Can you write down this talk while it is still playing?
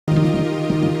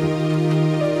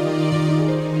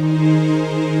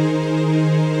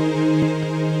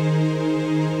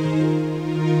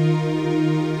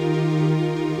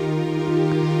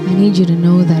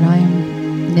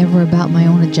about my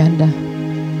own agenda.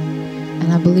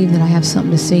 And I believe that I have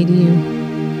something to say to you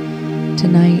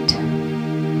tonight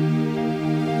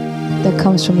that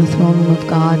comes from the throne room of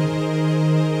God.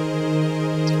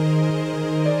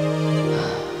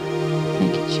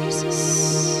 Thank you,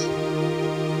 Jesus.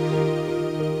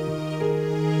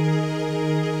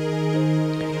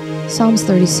 Psalms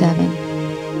 37.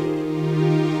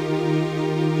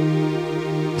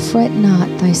 Fret not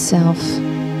thyself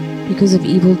because of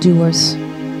evildoers,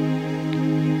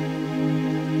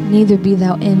 neither be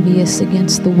thou envious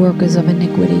against the workers of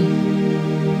iniquity.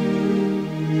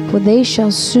 For they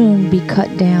shall soon be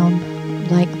cut down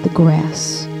like the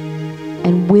grass,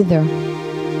 and wither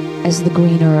as the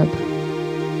green herb.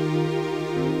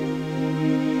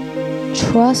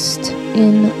 Trust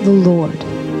in the Lord,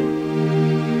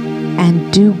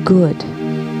 and do good.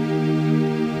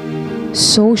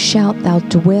 So shalt thou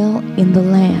dwell in the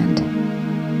land,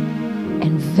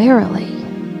 and verily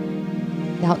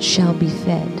thou shalt be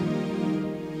fed.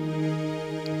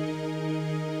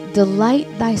 Delight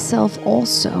thyself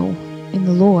also in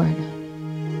the Lord,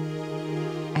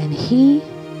 and he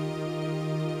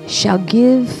shall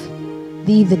give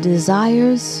thee the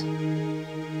desires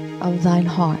of thine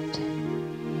heart.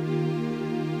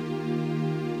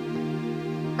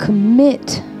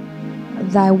 Commit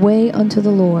thy way unto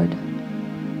the Lord.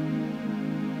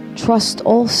 Trust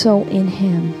also in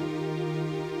him,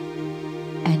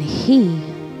 and he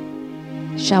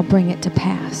shall bring it to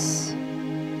pass.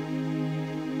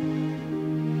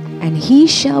 And he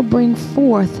shall bring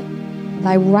forth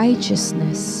thy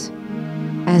righteousness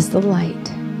as the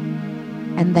light,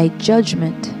 and thy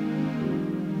judgment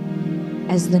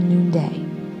as the noonday.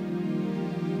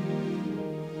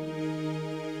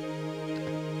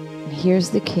 And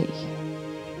here's the key.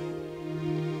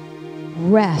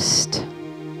 Rest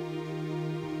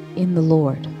in the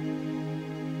Lord.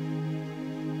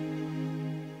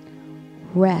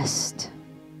 Rest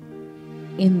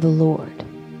in the Lord.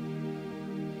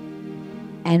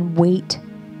 And wait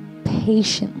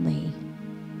patiently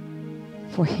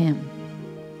for him.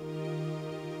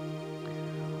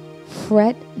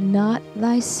 Fret not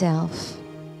thyself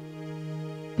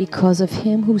because of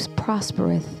him who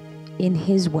prospereth in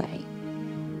his way,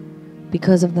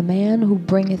 because of the man who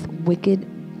bringeth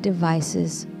wicked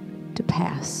devices to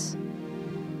pass.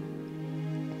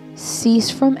 Cease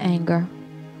from anger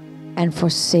and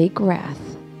forsake wrath.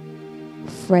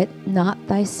 Fret not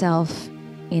thyself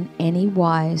in any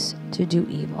wise to do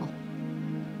evil,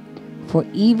 for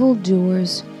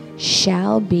evildoers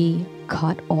shall be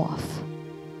cut off.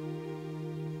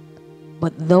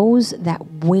 But those that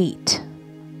wait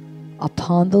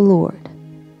upon the Lord,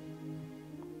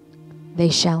 they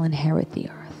shall inherit the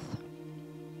earth.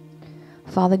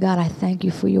 Father God, I thank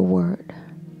you for your word.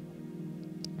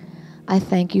 I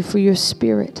thank you for your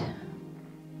spirit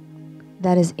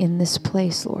that is in this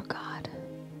place, Lord God.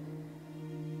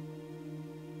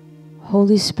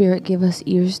 Holy Spirit, give us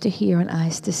ears to hear and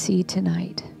eyes to see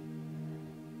tonight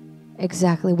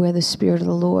exactly where the Spirit of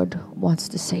the Lord wants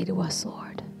to say to us,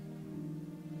 Lord.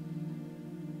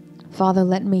 Father,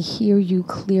 let me hear you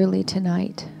clearly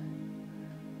tonight.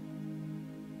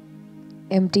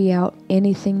 Empty out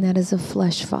anything that is of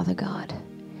flesh, Father God,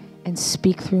 and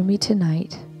speak through me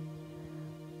tonight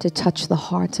to touch the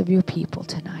hearts of your people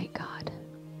tonight, God.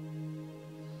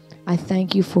 I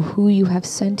thank you for who you have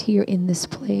sent here in this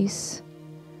place.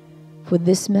 For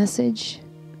this message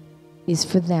is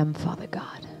for them, Father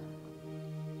God.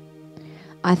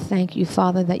 I thank you,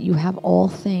 Father, that you have all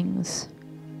things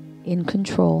in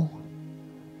control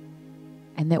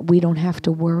and that we don't have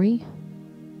to worry.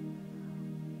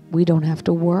 We don't have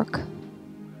to work.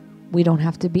 We don't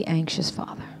have to be anxious,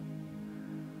 Father.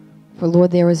 For,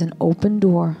 Lord, there is an open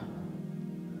door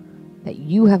that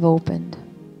you have opened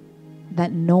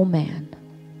that no man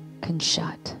can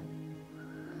shut.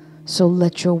 So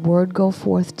let your word go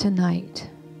forth tonight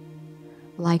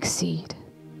like seed,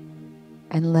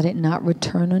 and let it not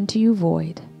return unto you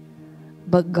void,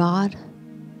 but God,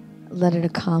 let it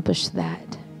accomplish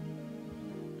that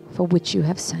for which you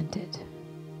have sent it.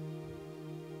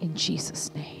 In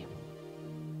Jesus' name,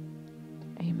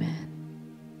 amen.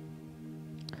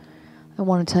 I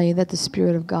want to tell you that the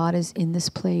Spirit of God is in this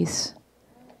place.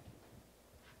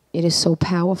 It is so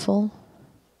powerful,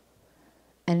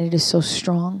 and it is so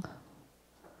strong.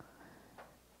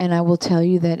 And I will tell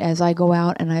you that as I go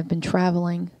out and I've been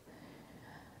traveling,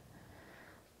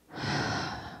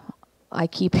 I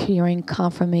keep hearing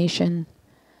confirmation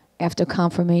after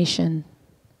confirmation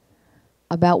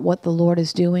about what the Lord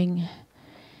is doing.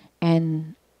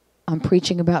 And I'm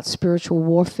preaching about spiritual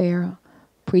warfare,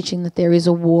 preaching that there is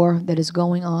a war that is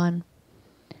going on,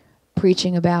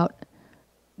 preaching about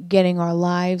getting our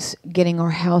lives, getting our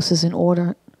houses in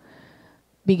order,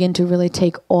 begin to really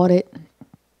take audit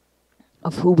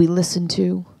of who we listen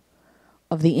to,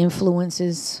 of the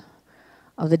influences,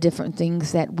 of the different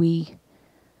things that we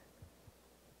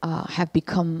have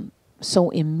become so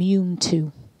immune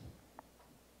to.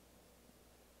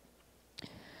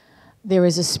 There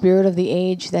is a spirit of the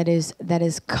age that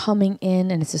is coming in,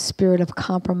 and it's a spirit of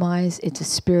compromise. It's a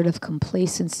spirit of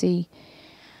complacency.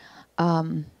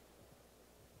 It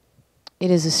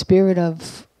is a spirit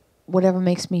of whatever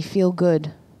makes me feel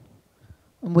good,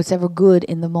 and whatever good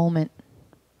in the moment.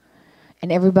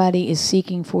 And everybody is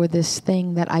seeking for this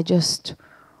thing that I just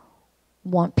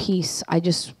want peace. I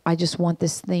just want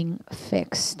this thing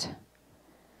fixed.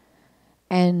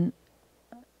 And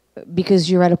because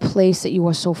you're at a place that you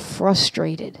are so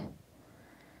frustrated,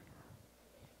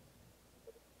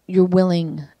 you're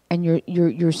willing, and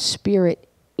your spirit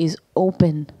is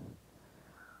open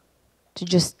to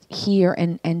just hear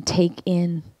and take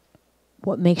in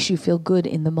what makes you feel good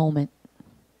in the moment.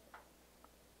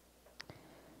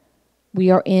 We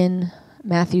are in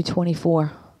Matthew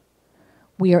 24.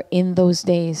 We are in those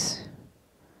days.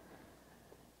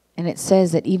 And it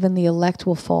says that even the elect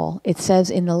will fall. It says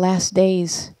in the last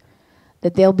days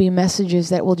that there'll be messages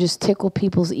that will just tickle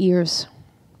people's ears.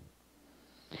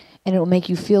 And it will make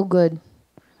you feel good.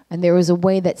 And there is a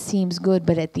way that seems good,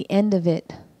 but at the end of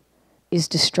it is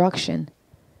destruction.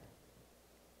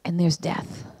 And there's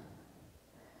death.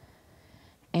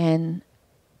 And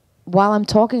while I'm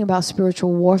talking about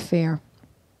spiritual warfare,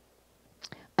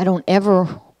 I don't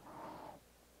ever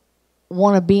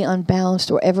want to be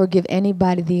unbalanced or ever give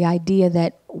anybody the idea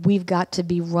that we've got to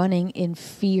be running in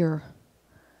fear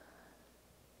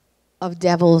of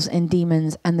devils and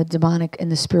demons and the demonic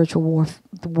and the spiritual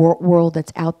world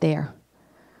that's out there.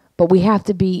 But we have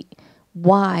to be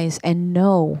wise and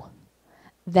know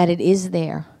that it is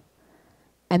there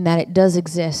and that it does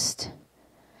exist,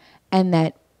 and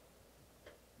that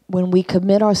when we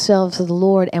commit ourselves to the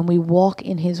Lord and we walk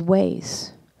in His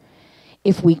ways,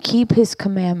 if we keep His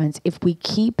commandments, if we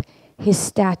keep His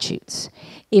statutes,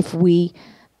 if we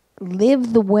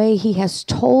live the way He has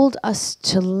told us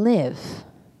to live,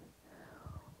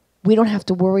 we don't have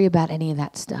to worry about any of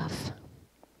that stuff.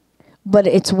 But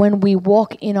it's when we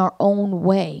walk in our own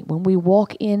way, when we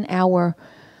walk in our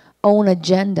own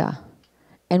agenda,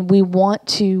 and we want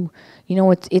to,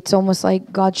 it's almost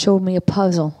like God showed me a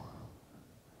puzzle.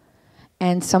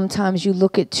 And sometimes you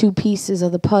look at two pieces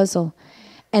of the puzzle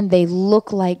and they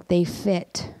look like they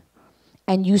fit.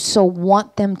 And you so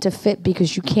want them to fit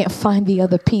because you can't find the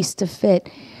other piece to fit,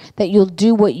 that you'll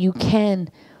do what you can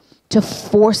to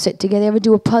force it together. Ever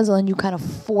do a puzzle and you kind of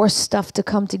force stuff to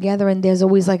come together, and there's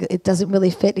always like, it doesn't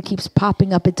really fit. It keeps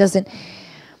popping up. It doesn't.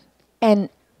 And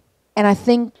I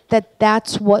think that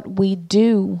that's what we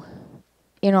do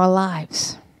in our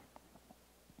lives.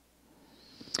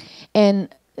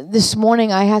 And this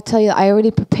morning, I have to tell you, I already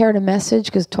prepared a message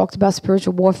because it talked about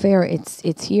spiritual warfare.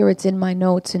 It's here. It's in my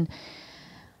notes. And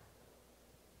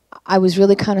I was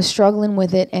really kind of struggling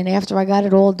with it. And after I got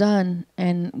it all done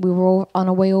and we were on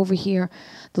our way over here,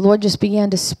 the Lord just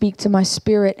began to speak to my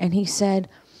spirit. And He said,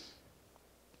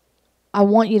 I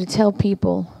want you to tell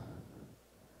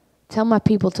my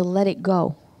people to let it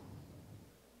go.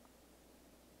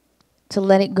 To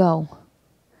let it go.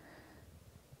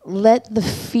 Let the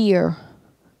fear,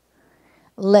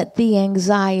 let the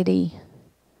anxiety,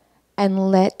 and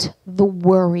let the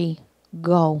worry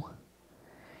go.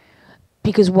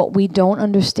 Because what we don't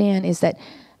understand is that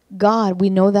God,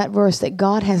 we know that verse, that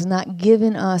God has not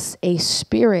given us a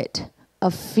spirit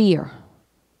of fear.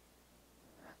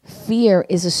 Fear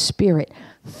is a spirit.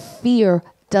 Fear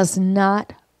does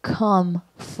not come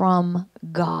from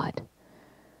God.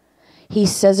 He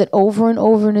says it over and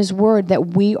over in His word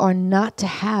that we are not to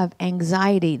have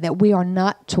anxiety, that we are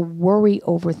not to worry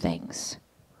over things.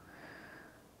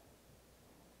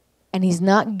 And He's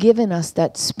not given us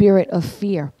that spirit of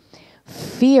fear.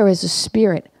 Fear is a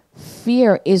spirit.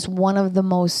 Fear is one of the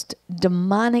most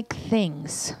demonic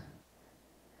things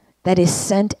that is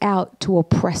sent out to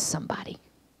oppress somebody.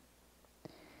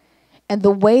 And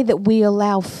the way that we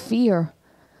allow fear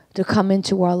to come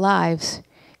into our lives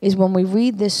is when we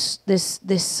read this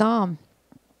psalm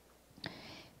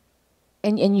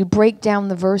and you break down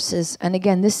the verses. And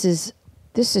again, this is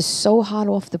so hot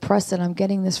off the press that I'm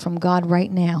getting this from God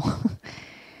right now.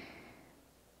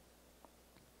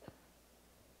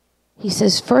 He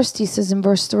says in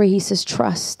verse 3, He says,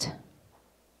 trust.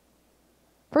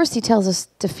 First He tells us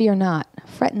to fear not,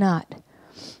 fret not.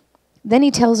 Then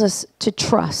He tells us to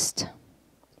trust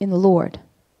in the Lord.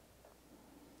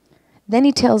 Then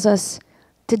He tells us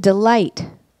to delight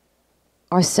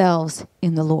ourselves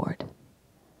in the Lord.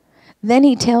 Then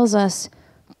he tells us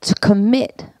to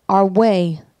commit our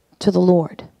way to the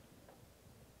Lord.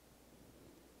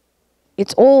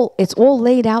 It's all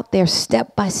laid out there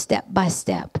step by step by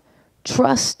step.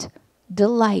 Trust,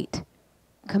 delight,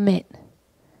 commit.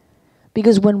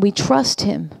 Because when we trust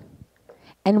him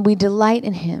and we delight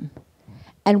in him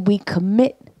and we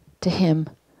commit to him,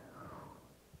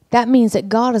 that means that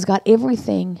God has got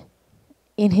everything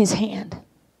in his hand.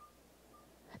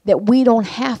 That we don't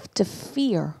have to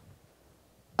fear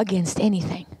against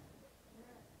anything.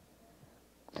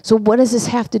 So what does this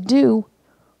have to do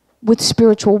with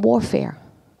spiritual warfare?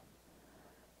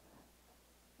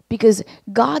 Because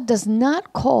God does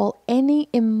not call any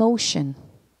emotion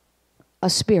a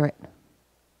spirit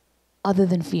other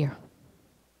than fear.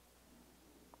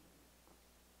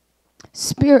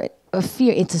 Spirit of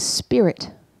fear, it's a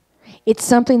spirit. It's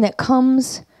something that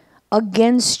comes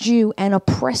against you and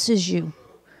oppresses you,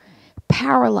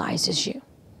 paralyzes you.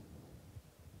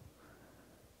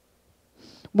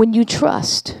 When you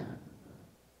trust,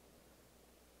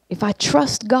 if I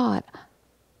trust God,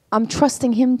 I'm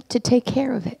trusting him to take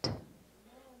care of it.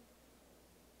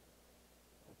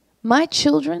 My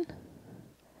children,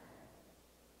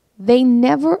 they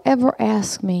never ever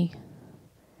ask me,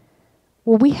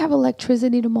 will we have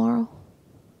electricity tomorrow?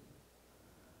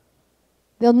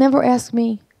 They'll never ask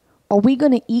me, are we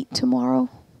going to eat tomorrow?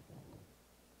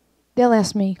 They'll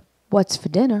ask me, what's for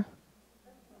dinner?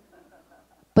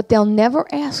 But they'll never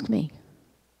ask me,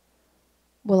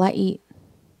 will I eat?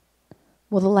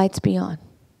 Will the lights be on?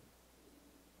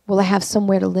 Will I have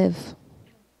somewhere to live?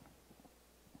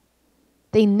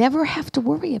 They never have to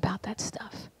worry about that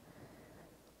stuff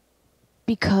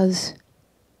because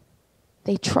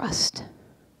they trust.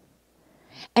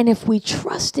 And if we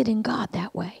trusted in God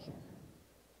that way,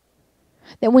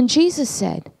 that when Jesus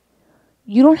said,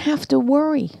 you don't have to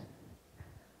worry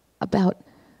about,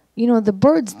 the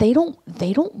birds, they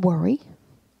don't worry.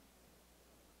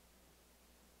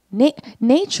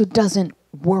 Nature doesn't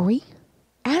worry.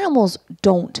 Animals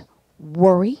don't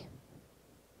worry.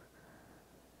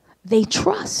 They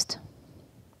trust.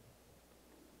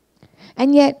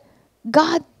 And yet,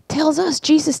 God tells us,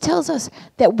 Jesus tells us,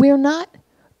 that we're not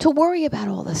to worry about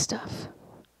all this stuff.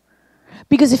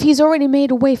 Because if he's already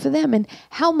made a way for them, and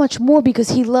how much more because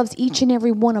he loves each and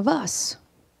every one of us,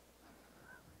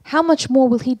 how much more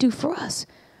will he do for us?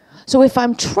 So if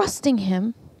I'm trusting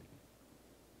him,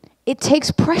 it takes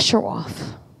pressure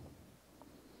off.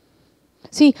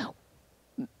 See,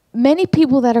 many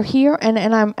people that are here, and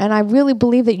I really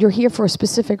believe that you're here for a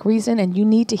specific reason and you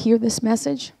need to hear this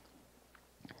message.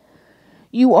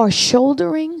 You are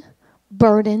shouldering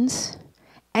burdens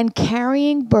and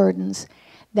carrying burdens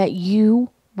that you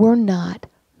were not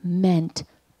meant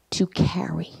to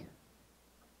carry.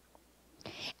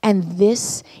 And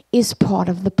this is part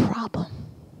of the problem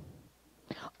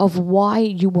of why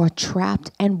you are trapped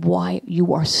and why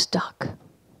you are stuck.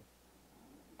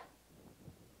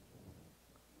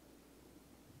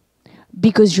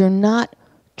 Because you're not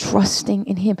trusting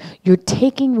in him. You're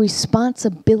taking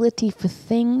responsibility for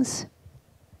things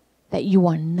that you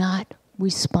are not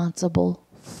responsible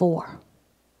for.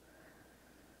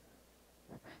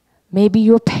 Maybe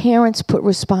your parents put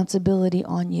responsibility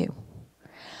on you.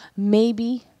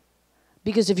 Maybe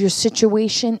because of your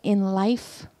situation in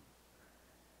life,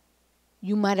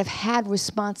 you might have had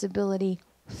responsibility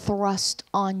thrust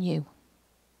on you.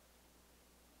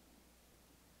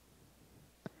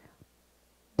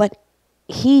 But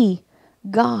he,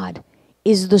 God,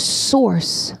 is the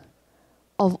source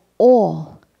of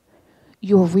all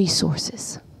your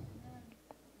resources.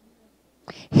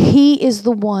 He is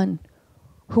the one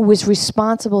who is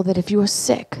responsible that if you are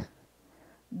sick,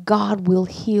 God will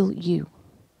heal you.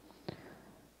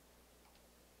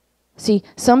 See,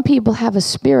 some people have a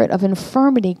spirit of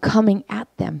infirmity coming at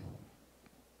them.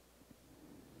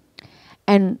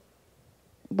 And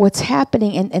what's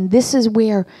happening, and this is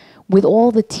where, with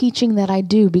all the teaching that I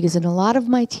do, because in a lot of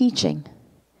my teaching,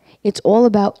 it's all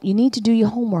about, you need to do your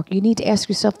homework. You need to ask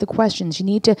yourself the questions. You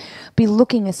need to be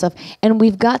looking at stuff. And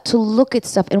we've got to look at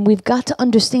stuff, and we've got to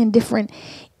understand different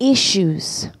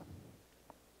issues.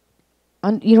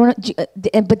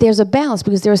 But there's a balance,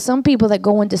 because there are some people that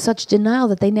go into such denial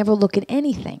that they never look at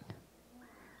anything.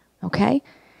 Okay?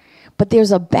 But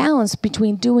there's a balance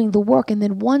between doing the work, and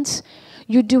then once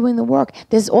you're doing the work,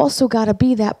 there's also got to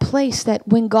be that place that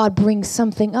when God brings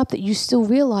something up, that you still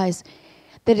realize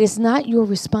that it's not your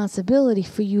responsibility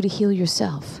for you to heal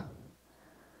yourself.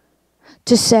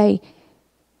 To say,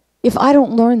 if I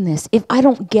don't learn this, if I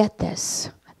don't get this,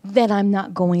 then I'm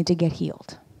not going to get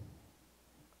healed.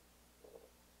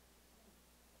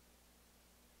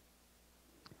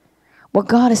 What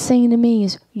God is saying to me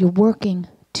is, you're working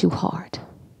too hard.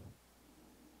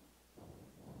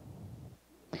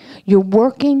 You're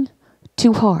working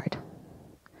too hard.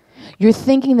 You're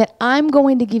thinking that I'm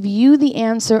going to give you the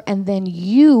answer and then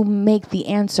you make the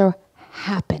answer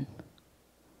happen.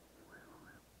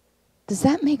 Does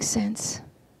that make sense?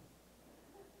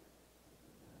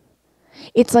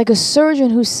 It's like a surgeon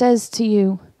who says to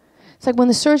you, it's like when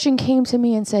the surgeon came to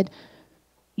me and said,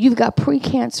 you've got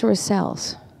precancerous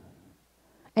cells,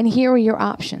 and here are your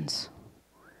options.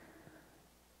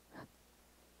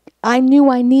 I knew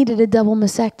I needed a double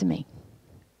mastectomy,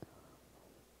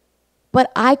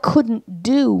 but I couldn't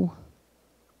do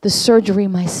the surgery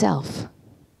myself.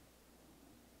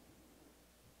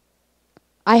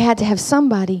 I had to have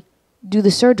somebody do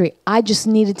the surgery. I just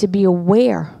needed to be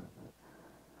aware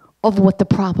of what the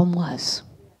problem was.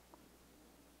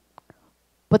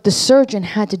 But the surgeon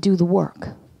had to do the work.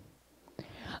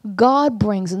 God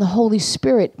brings, and the Holy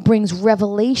Spirit brings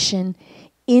revelation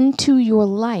into your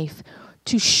life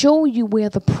to show you where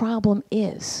the problem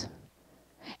is.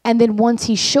 And then once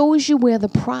he shows you where the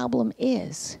problem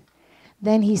is,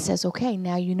 then he says, okay,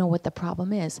 now you know what the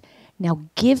problem is. Now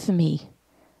give me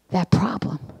that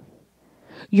problem.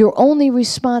 Your only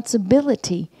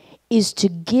responsibility is to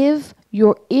give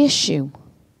your issue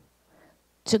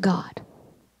to God.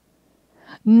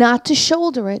 Not to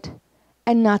shoulder it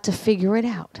and not to figure it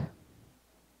out.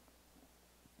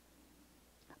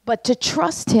 But to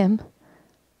trust him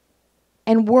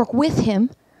and work with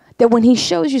him, that when he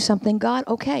shows you something, God,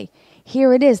 okay,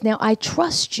 here it is. Now I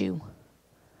trust you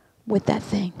with that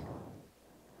thing.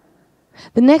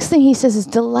 The next thing he says is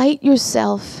delight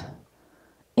yourself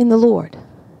in the Lord.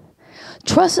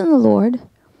 Trust in the Lord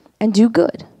and do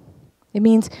good. It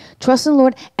means trust in the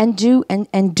Lord and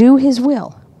do his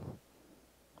will.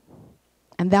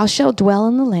 And thou shalt dwell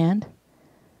in the land,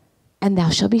 and thou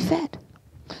shalt be fed.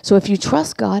 So if you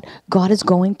trust God, God is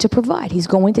going to provide. He's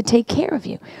going to take care of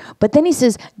you. But then he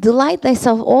says, delight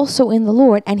thyself also in the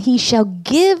Lord, and he shall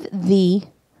give thee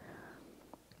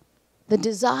the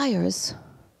desires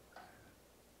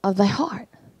of thy heart.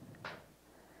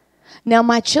 Now,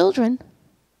 my children,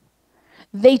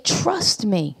 they trust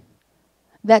me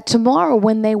that tomorrow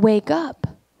when they wake up,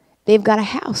 they've got a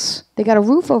house. They got a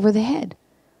roof over their head.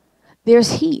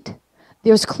 There's heat.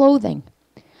 There's clothing.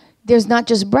 There's not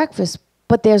just breakfast,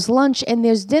 but there's lunch and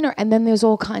there's dinner, and then there's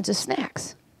all kinds of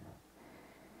snacks.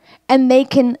 And they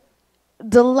can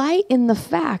delight in the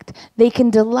fact, they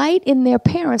can delight in their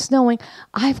parents knowing,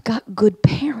 I've got good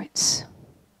parents.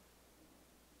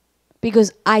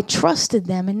 Because I trusted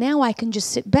them, and now I can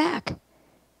just sit back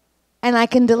and I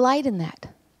can delight in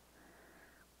that.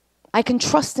 I can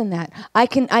trust in that. I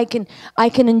can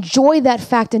enjoy that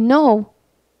fact and know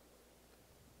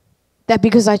that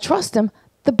because I trust him,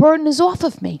 the burden is off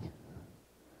of me.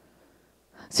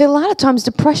 See, a lot of times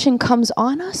depression comes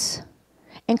on us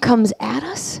and comes at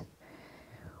us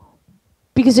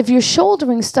because if you're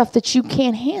shouldering stuff that you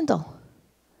can't handle.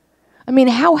 I mean,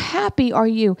 how happy are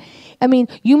you? I mean,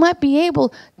 you might be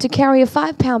able to carry a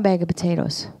 5-pound bag of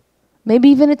potatoes, maybe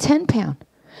even a 10-pound.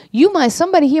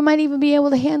 Somebody here might even be able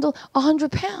to handle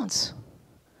 100 pounds.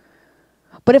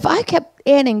 But if I kept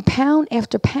adding pound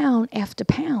after pound after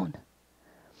pound,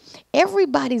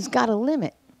 everybody's got a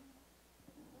limit.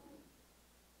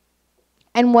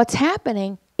 And what's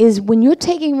happening is when you're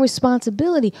taking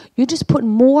responsibility, you're just putting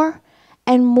more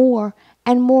and more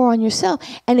and more on yourself.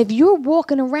 And if you're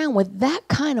walking around with that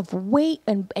kind of weight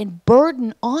and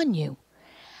burden on you,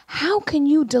 how can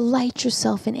you delight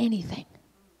yourself in anything?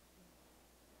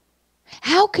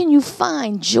 How can you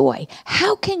find joy?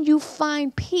 How can you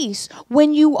find peace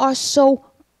when you are so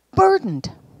burdened?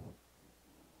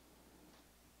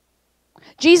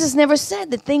 Jesus never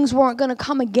said that things weren't going to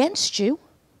come against you.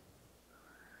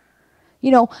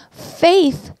 You know,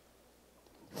 faith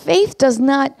does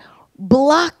not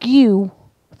block you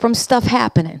from stuff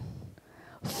happening.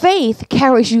 Faith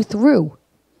carries you through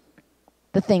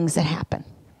the things that happen.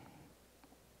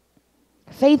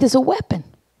 Faith is a weapon.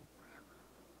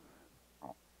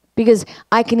 Because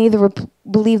I can either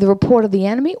believe the report of the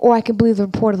enemy or I can believe the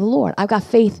report of the Lord. I've got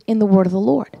faith in the word of the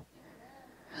Lord.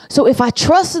 So if I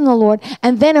trust in the Lord,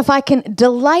 and then if I can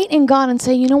delight in God and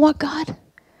say, you know what, God?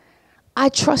 I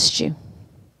trust you.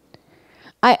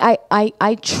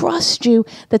 I trust you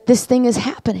that this thing is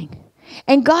happening.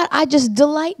 And God, I just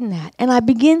delight in that. And I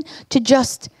begin to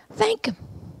just thank him.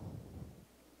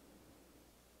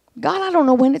 God, I don't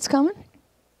know when it's coming.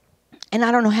 And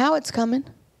I don't know how it's coming.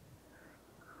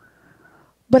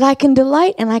 But I can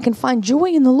delight and I can find joy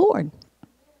in the Lord.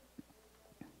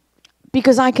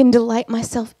 Because I can delight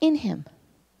myself in him.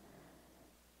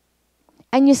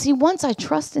 And you see, once I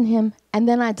trust in him and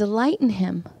then I delight in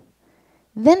him,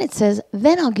 then it says,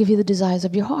 then I'll give you the desires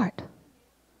of your heart.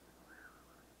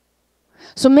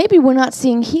 So maybe we're not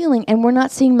seeing healing and we're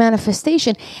not seeing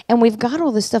manifestation, and we've got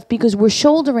all this stuff because we're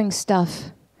shouldering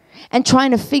stuff and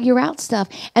trying to figure out stuff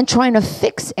and trying to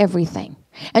fix everything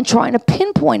and trying to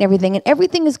pinpoint everything, and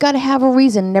everything has got to have a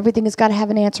reason, and everything has got to have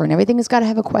an answer, and everything has got to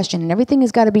have a question, and everything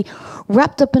has got to be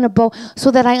wrapped up in a bow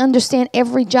so that I understand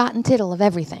every jot and tittle of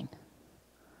everything.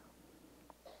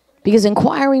 Because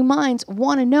inquiring minds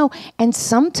want to know, and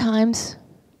sometimes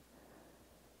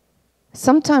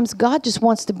God just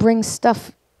wants to bring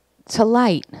stuff to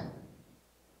light,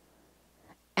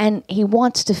 and he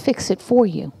wants to fix it for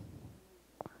you,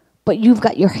 but you've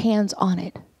got your hands on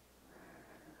it.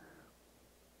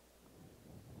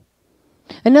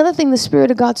 Another thing the Spirit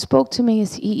of God spoke to me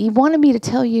is he wanted me to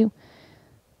tell you,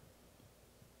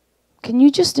 can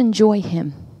you just enjoy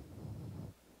him?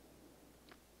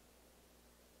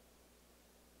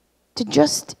 To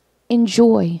just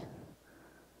enjoy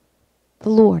the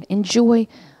Lord. Enjoy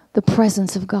the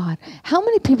presence of God. How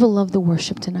many people love the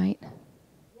worship tonight?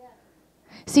 Yeah.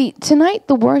 See, tonight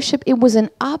the worship, it was an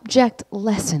object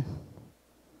lesson.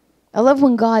 I love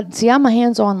when God, see, I'm a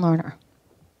hands-on learner.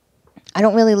 I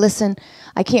don't really listen.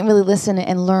 I can't really listen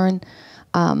and learn.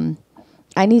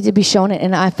 I need to be shown it,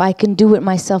 and if I can do it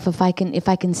myself, if I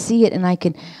can see it, and I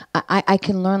can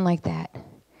learn like that.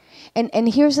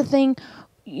 And here's the thing,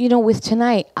 you know, with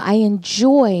tonight, I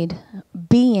enjoyed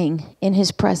being in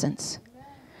his presence.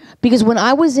 Because when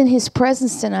I was in his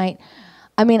presence tonight,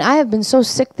 I mean, I have been so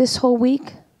sick this whole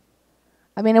week.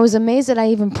 I mean, I was amazed that I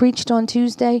even preached on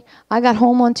Tuesday. I got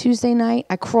home on Tuesday night.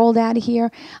 I crawled out of here.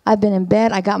 I've been in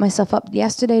bed. I got myself up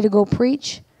yesterday to go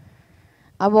preach.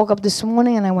 I woke up this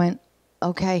morning and I went,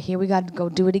 okay, here we got to go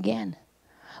do it again.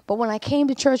 But when I came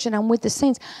to church and I'm with the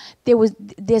saints,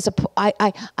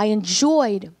 I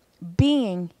enjoyed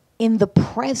being in the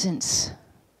presence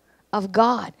of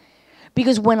God,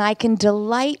 because when I can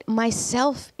delight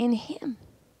myself in him.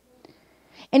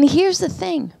 And here's the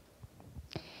thing.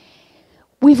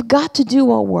 We've got to do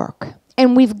our work,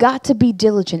 and we've got to be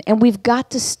diligent, and we've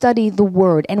got to study the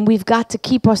word, and we've got to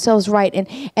keep ourselves right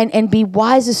and be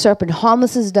wise as serpent,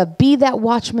 harmless as a dove, be that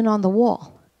watchman on the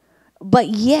wall. But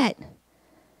yet,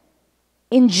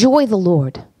 enjoy the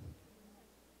Lord.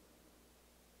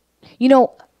 You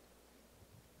know,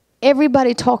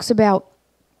 everybody talks about,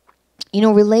 you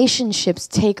know, relationships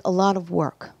take a lot of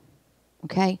work,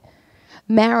 okay?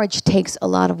 Marriage takes a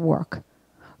lot of work.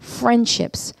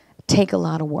 Friendships take a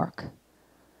lot of work.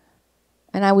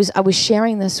 And I was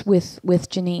sharing this with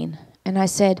Janine, and I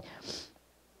said,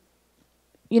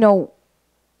 you know,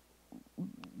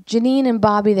 Janine and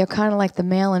Bobby, they're kind of like the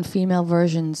male and female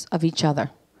versions of each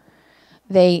other.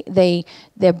 They're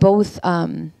both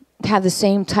have the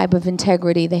same type of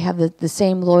integrity. They have the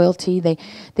same loyalty.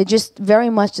 They're just very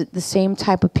much the same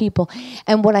type of people.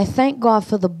 And what I thank God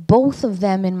for the both of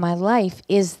them in my life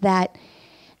is that,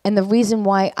 and the reason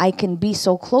why I can be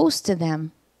so close to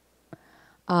them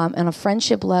on a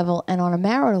friendship level and on a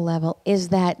marital level, is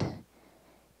that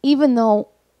even though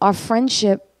our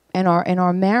friendship and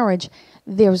our marriage,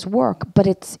 there's work, but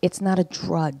it's not a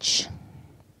drudge.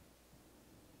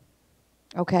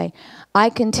 Okay, I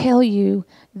can tell you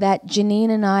that Janine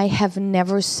and I have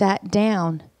never sat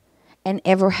down and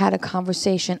ever had a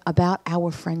conversation about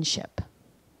our friendship.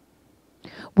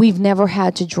 We've never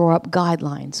had to draw up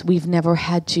guidelines. We've never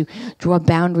had to draw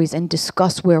boundaries and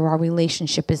discuss where our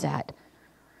relationship is at.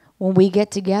 When we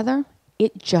get together,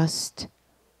 it just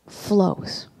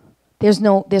flows. There's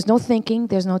no thinking,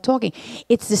 there's no talking.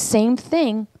 It's the same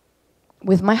thing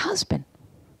with my husband.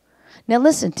 Now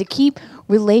listen, to keep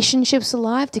relationships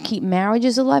alive, to keep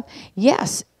marriages alive,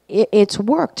 yes, it's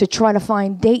work to try to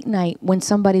find date night when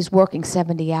somebody's working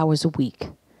 70 hours a week.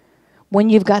 When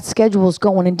you've got schedules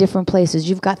going in different places,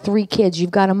 you've got 3 kids,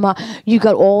 you've got a mom, you've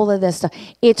got all of this stuff.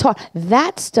 It's hard.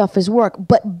 That stuff is work.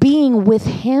 But being with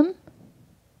him,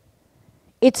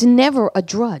 it's never a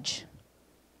drudge.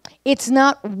 It's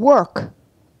not work.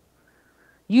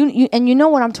 And you know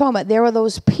what I'm talking about. There are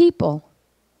those people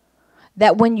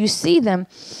that when you see them,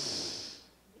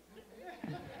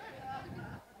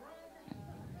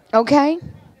 okay?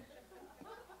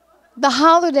 The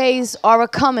holidays are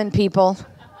a-coming, people.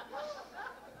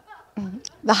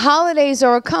 The holidays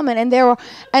are a-coming, and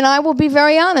I will be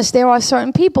very honest, there are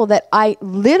certain people that I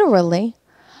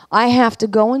have to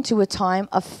go into a time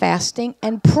of fasting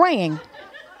and praying.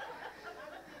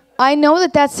 I know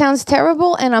that sounds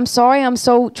terrible, and I'm sorry I'm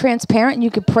so transparent, and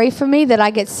you could pray for me that I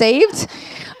get saved.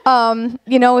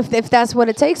 You know, if that's what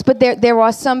it takes. But there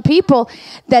are some people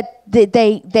that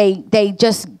they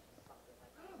just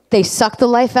They suck the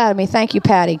life out of me. Thank you,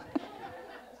 Patty.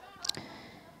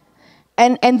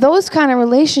 And those kind of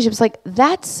relationships, like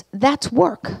that's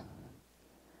work.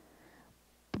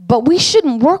 But we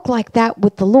shouldn't work like that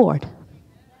with the Lord.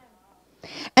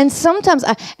 And sometimes,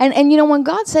 and you know, when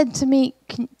God said to me,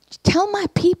 tell my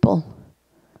people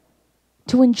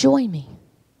to enjoy me.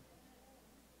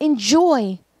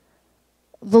 Enjoy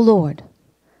the Lord.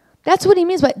 That's what he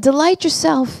means by delight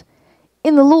yourself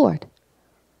in the Lord.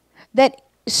 That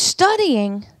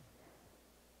studying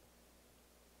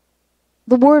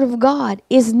the Word of God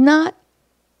is not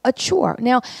a chore.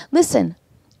 Now, listen,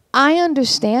 I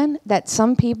understand that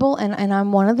some people, and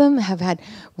I'm one of them, have had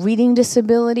reading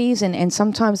disabilities, and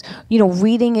sometimes, you know,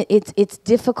 reading, it's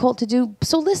difficult to do.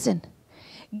 So listen,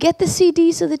 get the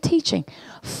CDs of the teaching.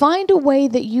 Find a way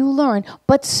that you learn,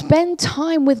 but spend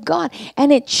time with God.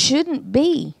 And it shouldn't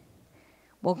be,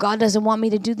 well, God doesn't want me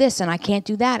to do this, and I can't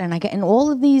do that, and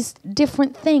all of these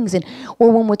different things. And or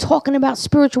when we're talking about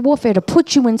spiritual warfare, to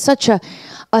put you in such a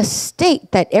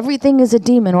state that everything is a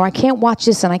demon, or I can't watch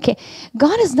this, and I can't.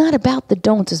 God is not about the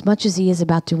don'ts as much as he is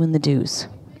about doing the do's.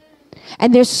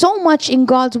 And there's so much in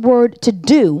God's word to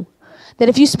do that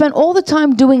if you spend all the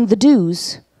time doing the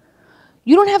do's,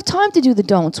 you don't have time to do the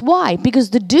don'ts. Why?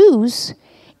 Because the do's,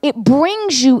 it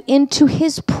brings you into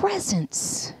his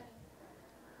presence.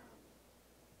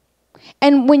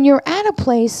 And when you're at a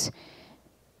place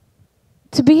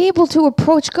to be able to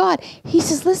approach God, he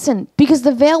says, listen, because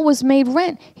the veil was made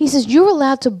rent, he says, you're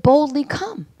allowed to boldly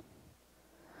come.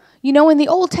 You know, in the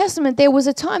Old Testament, there was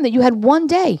a time that you had one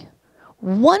day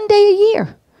a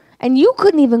year, and you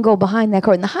couldn't even go behind that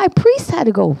curtain. The high priest had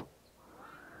to go.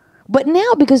 But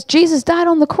now, because Jesus died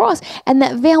on the cross and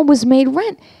that veil was made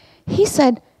rent, he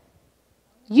said,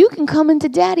 you can come into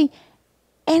Daddy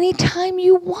anytime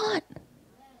you want.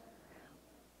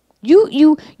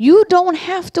 You don't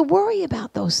have to worry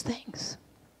about those things.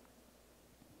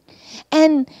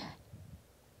 And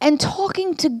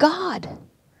talking to God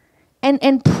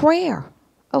and prayer,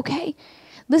 okay?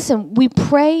 Listen, we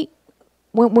pray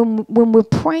when we're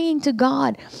praying to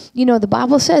God, you know, the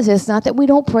Bible says it's not that we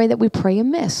don't pray, that we pray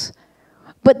amiss.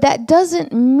 But that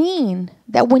doesn't mean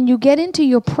that when you get into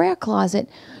your prayer closet,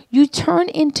 you turn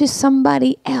into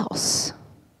somebody else.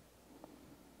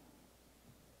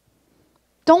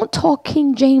 Don't talk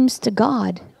King James to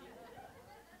God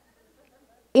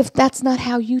if that's not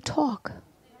how you talk.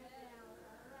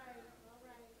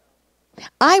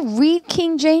 I read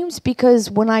King James because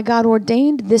when I got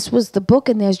ordained, this was the book,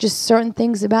 and there's just certain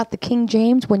things about the King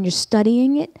James when you're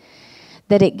studying it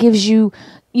that it gives you,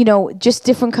 you know, just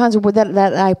different kinds of words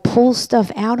that I pull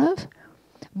stuff out of.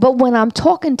 But when I'm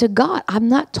talking to God, I'm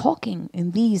not talking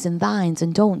in these and thines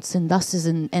and don'ts and thuses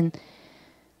and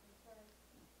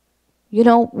you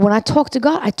know, when I talk to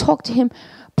God, I talk to him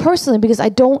personally because I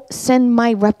don't send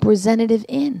my representative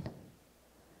in.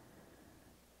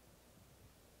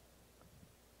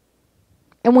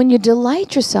 And when you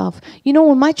delight yourself, you know,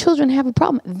 when my children have a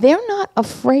problem, they're not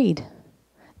afraid.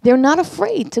 They're not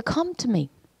afraid to come to me.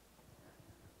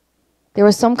 There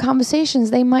are some conversations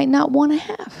they might not want to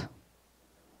have.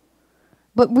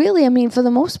 But really, I mean, for the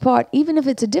most part, even if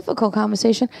it's a difficult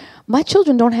conversation, my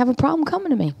children don't have a problem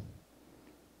coming to me.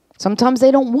 Sometimes they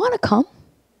don't want to come.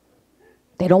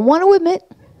 They don't want to admit.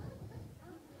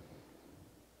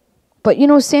 But you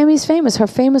know, Sammy's famous. Her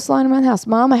famous line around the house,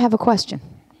 Mom, I have a question.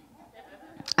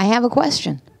 I have a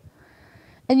question.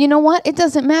 And you know what? It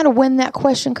doesn't matter when that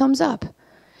question comes up.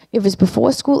 If it's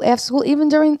before school, after school, even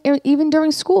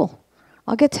during school,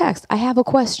 I'll get text. I have a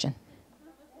question.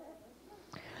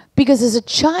 Because as a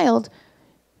child,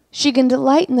 she can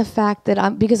delight in the fact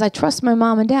that because I trust my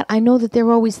mom and dad, I know that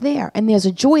they're always there. And there's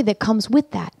a joy that comes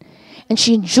with that. And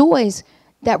she enjoys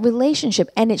that relationship.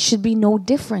 And it should be no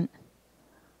different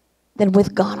than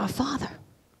with God our Father.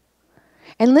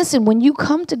 And listen, when you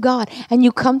come to God and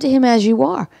you come to him as you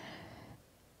are,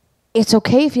 it's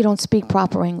okay if you don't speak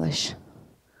proper English.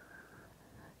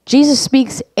 Jesus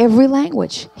speaks every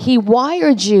language. He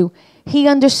wired you. He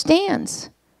understands.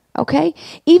 Okay?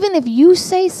 Even if you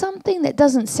say something that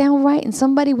doesn't sound right and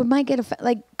somebody might get offended,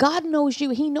 like God knows you.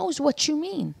 He knows what you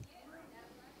mean.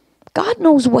 God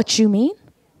knows what you mean.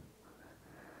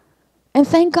 And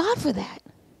thank God for that.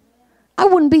 I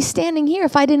wouldn't be standing here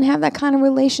if I didn't have that kind of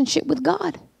relationship with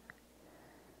God.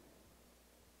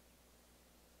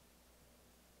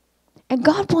 And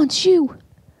God wants you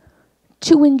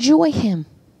to enjoy him.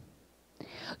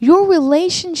 Your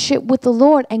relationship with the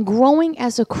Lord and growing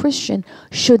as a Christian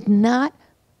should not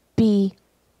be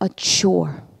a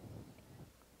chore.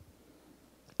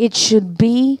 It should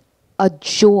be a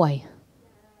joy.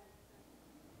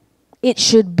 It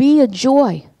should be a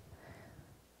joy.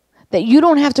 That you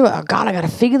don't have to, oh God, I got to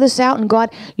figure this out. And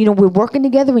God, we're working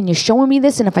together and you're showing me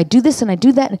this. And if I do this and I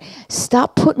do that,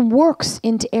 stop putting works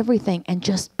into everything and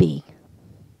just be.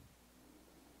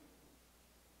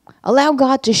 Allow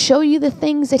God to show you the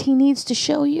things that he needs to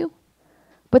show you.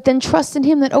 But then trust in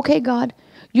him that, okay, God,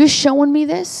 you're showing me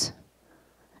this.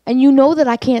 And you know that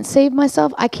I can't save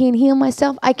myself. I can't heal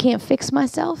myself. I can't fix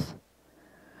myself.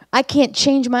 I can't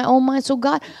change my own mind. So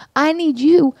God, I need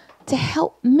you to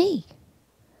help me.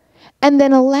 And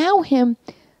then allow him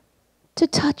to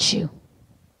touch you.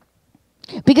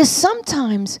 Because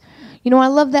sometimes, I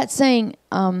love that saying,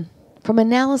 from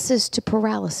analysis to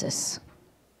paralysis.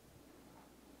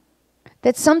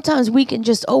 That sometimes we can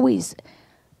just always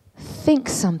think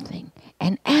something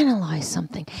and analyze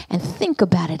something and think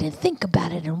about it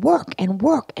and work and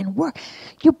work and work.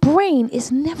 Your brain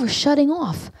is never shutting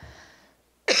off.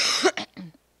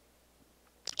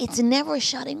 It's never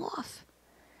shutting off.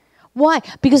 Why?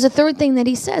 Because the third thing that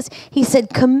he said,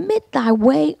 commit thy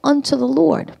way unto the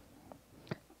Lord.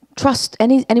 Trust,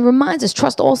 and he reminds us,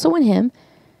 trust also in him,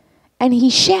 and he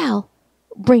shall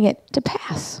bring it to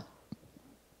pass.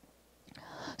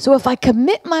 So if I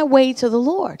commit my way to the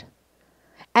Lord,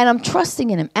 and I'm trusting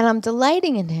in him, and I'm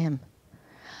delighting in him,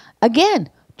 again,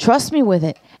 trust me with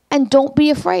it, and don't be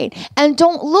afraid. And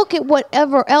don't look at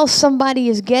whatever else somebody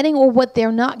is getting or what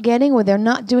they're not getting or they're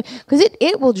not doing, because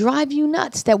it will drive you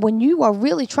nuts that when you are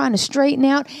really trying to straighten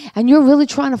out and you're really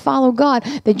trying to follow God,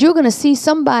 that you're going to see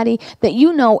somebody that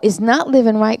is not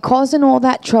living right, causing all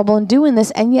that trouble and doing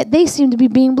this, and yet they seem to be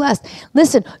being blessed.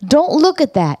 Listen, don't look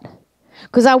at that,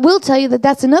 because I will tell you that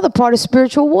that's another part of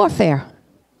spiritual warfare.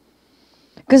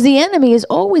 Because the enemy is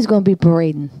always going to be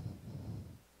parading.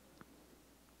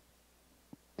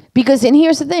 Because, and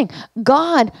here's the thing,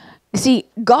 God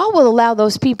will allow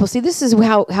those people. See, this is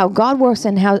how God works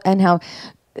and how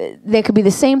there could be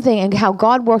the same thing, and how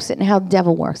God works it and how the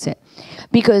devil works it.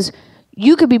 Because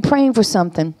you could be praying for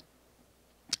something,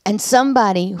 and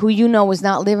somebody who is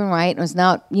not living right, or is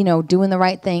not, doing the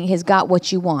right thing, has got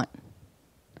what you want.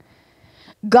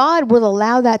 God will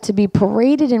allow that to be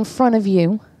paraded in front of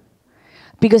you,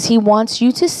 because he wants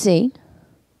you to see,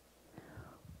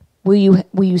 will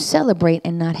you celebrate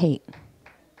and not hate?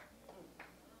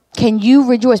 Can you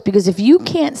rejoice? Because if you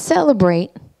can't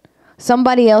celebrate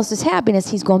somebody else's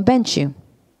happiness, he's going to bench you.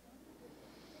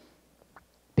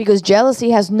 Because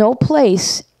jealousy has no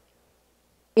place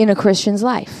in a Christian's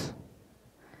life.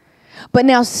 But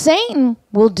now Satan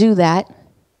will do that.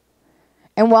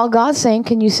 And while God's saying,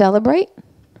 can you celebrate?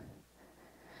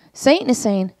 Satan is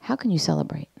saying, how can you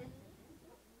celebrate?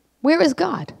 Where is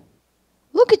God?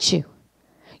 Look at you.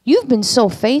 You've been so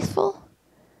faithful.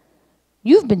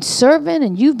 You've been serving,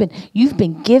 and you've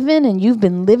been giving, and you've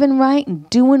been living right and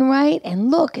doing right. And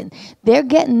look, and they're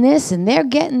getting this and they're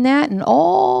getting that and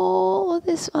all of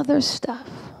this other stuff.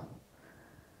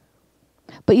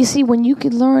 But you see, when you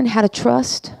can learn how to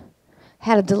trust,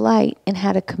 how to delight, and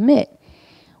how to commit,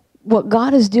 what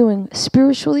God is doing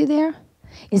spiritually there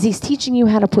is he's teaching you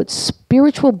how to put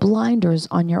spiritual blinders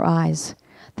on your eyes.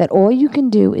 That all you can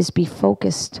do is be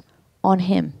focused on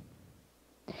him.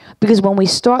 Because when we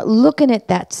start looking at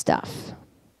that stuff,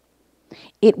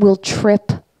 it will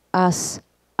trip us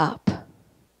up.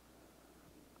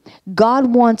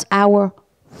 God wants our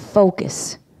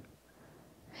focus.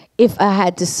 If I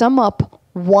had to sum up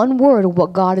one word of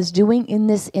what God is doing in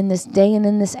this day and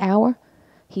in this hour,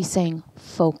 he's saying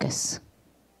focus.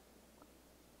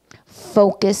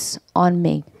 Focus on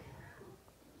me.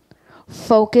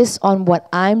 Focus on what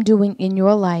I'm doing in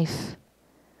your life.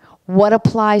 What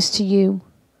applies to you.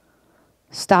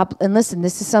 Stop and listen.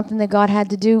 This is something that God had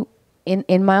to do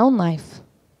in my own life.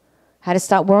 Had to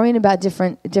stop worrying about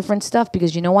different stuff,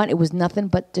 because you know what? It was nothing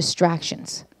but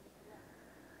distractions.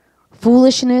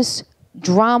 Foolishness,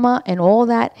 drama, and all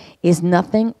that is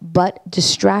nothing but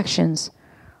distractions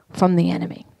from the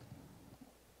enemy.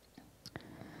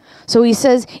 So he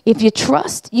says, if you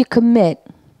trust, you commit.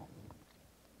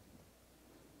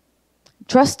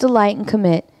 Trust, delight, and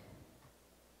commit.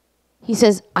 He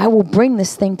says, I will bring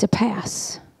this thing to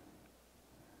pass.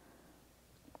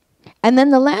 And then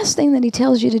the last thing that he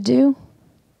tells you to do,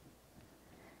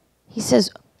 he says,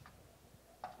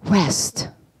 rest.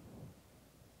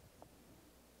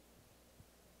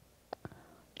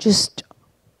 Just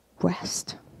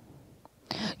rest.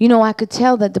 I could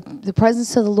tell that the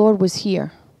presence of the Lord was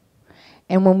here.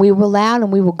 And when we were loud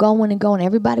and we were going and going,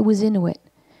 everybody was into it.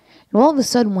 And all of a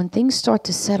sudden, when things start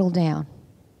to settle down,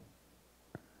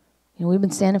 we've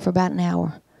been standing for about an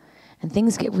hour, and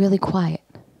things get really quiet.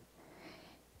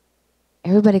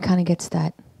 Everybody kind of gets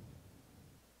that.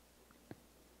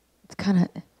 It's kind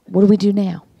of, what do we do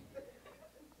now?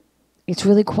 It's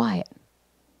really quiet.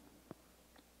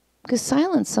 Because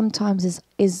silence sometimes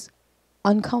is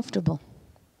uncomfortable.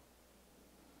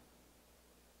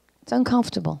 It's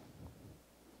uncomfortable.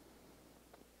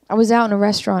 I was out in a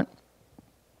restaurant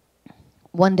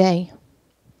one day,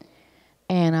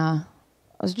 and I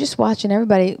was just watching.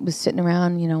 Everybody was sitting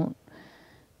around, you know.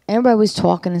 Everybody was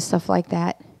talking and stuff like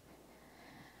that.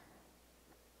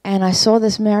 And I saw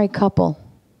this married couple.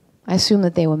 I assume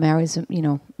that they were married, you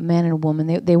know, a man and a woman.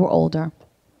 They were older.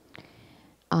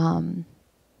 And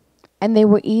they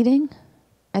were eating,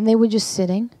 and they were just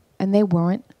sitting, and they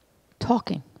weren't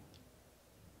talking.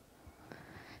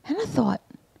 And I thought,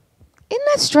 isn't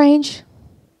that strange?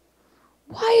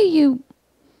 Why do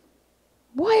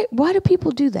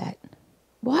people do that?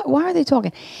 Why are they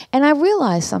talking? And I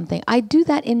realized something. I do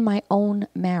that in my own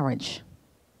marriage.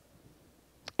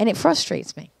 And it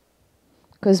frustrates me.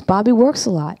 Because Bobby works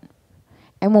a lot.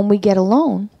 And when we get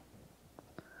alone,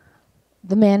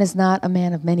 the man is not a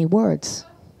man of many words.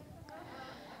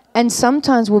 And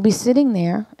sometimes we'll be sitting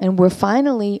there, and we're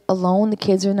finally alone. The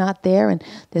kids are not there, and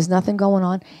there's nothing going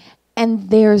on. And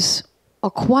there's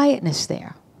a quietness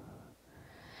there.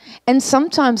 And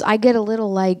sometimes I get a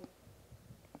little like,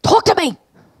 talk to me.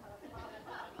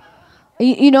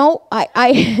 You know,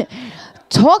 I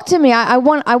talk to me. I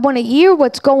want to hear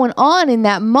what's going on in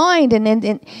that mind.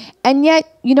 And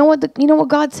yet, you know what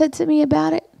God said to me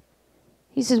about it?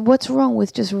 He says, what's wrong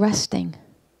with just resting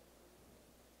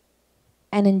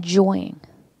and enjoying?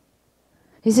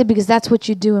 He said, because that's what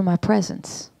you do in my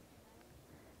presence.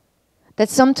 That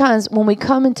sometimes when we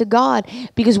come into God,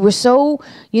 because we're so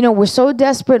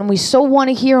desperate, and we so want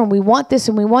to hear, and we want this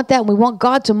and we want that, and we want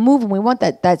God to move, and we want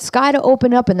that sky to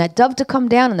open up and that dove to come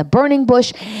down and the burning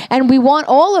bush, and we want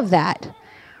all of that.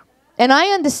 And I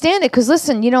understand it, because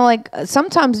listen, you know, like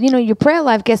sometimes, you know, your prayer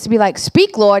life gets to be like,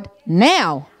 speak, Lord,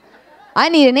 now. I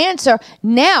need an answer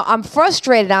now. I'm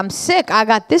frustrated. I'm sick. I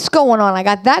got this going on. I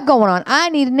got that going on. I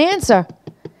need an answer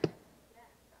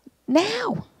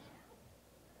now.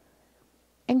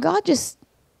 And God just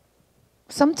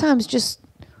sometimes just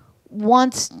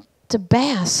wants to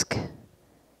bask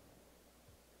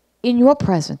in your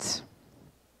presence.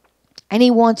 And he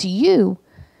wants you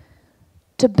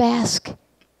to bask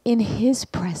in his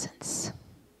presence.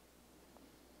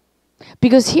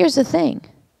 Because here's the thing.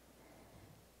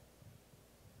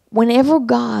 Whenever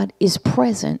God is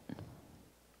present,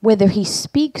 whether he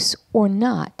speaks or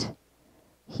not,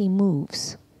 he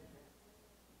moves.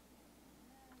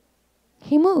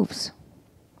 He moves.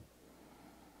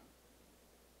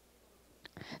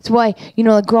 That's why, you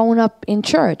know, like growing up in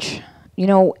church, you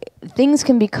know, things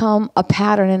can become a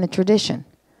pattern and a tradition.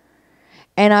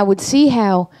 And I would see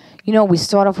how, you know, we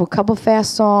start off with a couple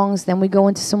fast songs, then we go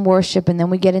into some worship, and then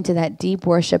we get into that deep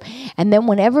worship. And then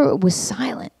whenever it was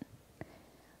silent,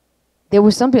 there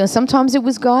were some people, sometimes it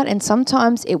was God, and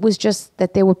sometimes it was just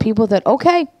that there were people that,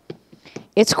 okay,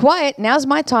 it's quiet, now's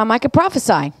my time, I could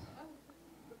prophesy.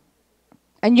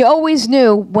 And you always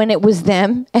knew when it was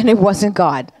them and it wasn't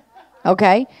God,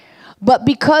 okay? But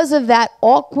because of that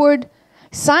awkward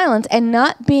silence and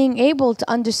not being able to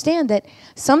understand that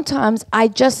sometimes I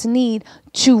just need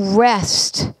to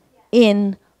rest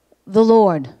in the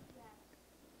Lord.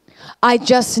 I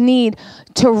just need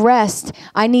to rest.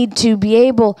 I need to be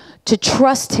able to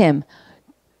trust him.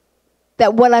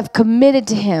 That what I've committed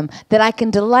to him, that I can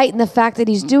delight in the fact that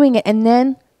he's doing it. And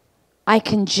then I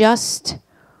can just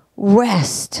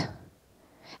rest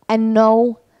and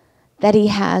know that he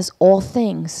has all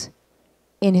things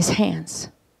in his hands.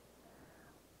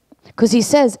 Because he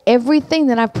says, everything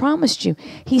that I've promised you,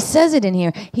 he says it in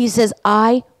here. He says,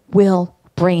 I will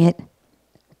bring it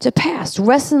to pass.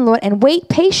 Rest in the Lord and wait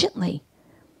patiently.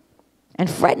 And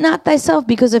fret not thyself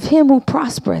because of him who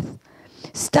prospereth.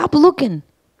 Stop looking.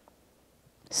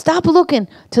 Stop looking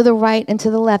to the right and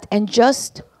to the left and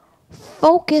just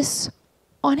focus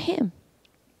on him.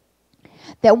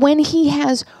 That when he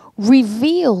has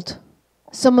revealed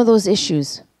some of those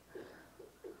issues,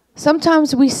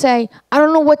 sometimes we say, I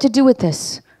don't know what to do with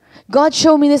this. God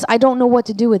showed me this. I don't know what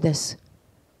to do with this.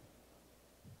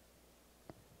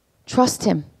 Trust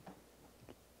him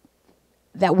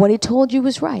that what he told you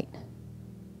was right.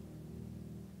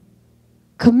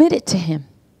 Commit it to him.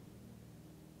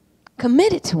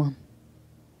 Commit it to him.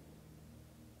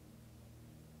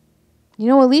 You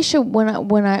know, Alicia, when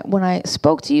I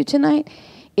spoke to you tonight,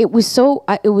 it was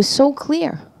so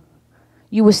clear.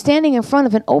 You were standing in front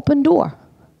of an open door.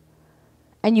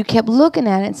 And you kept looking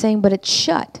at it and saying, but it's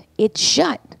shut. It's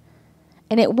shut.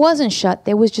 And it wasn't shut.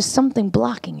 There was just something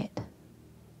blocking it.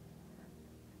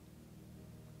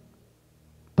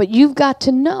 But you've got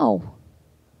to know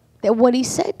that what he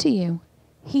said to you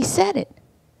He said it.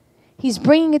 He's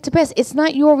bringing it to pass. It's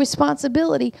not your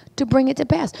responsibility to bring it to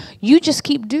pass. You just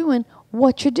keep doing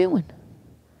what you're doing.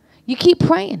 You keep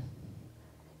praying.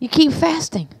 You keep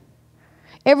fasting.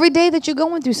 Every day that you're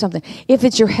going through something. If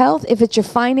it's your health, if it's your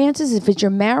finances, if it's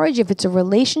your marriage, if it's a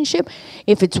relationship,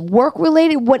 if it's work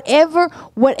related,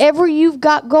 whatever you've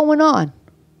got going on.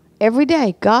 Every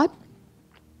day, God,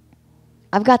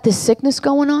 I've got this sickness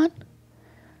going on.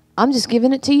 I'm just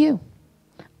giving it to you.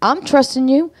 I'm trusting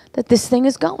you that this thing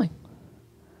is going.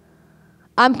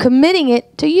 I'm committing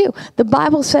it to you. The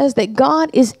Bible says that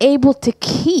God is able to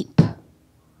keep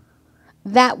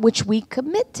that which we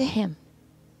commit to him.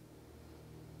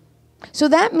 So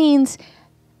that means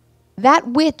that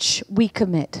which we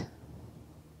commit.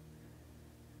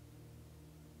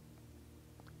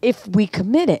 If we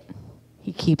commit it,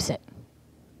 he keeps it.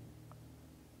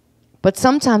 But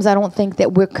sometimes I don't think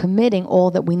that we're committing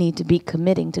all that we need to be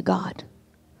committing to God.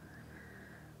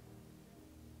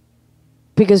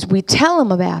 Because we tell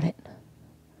him about it,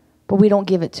 but we don't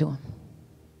give it to him.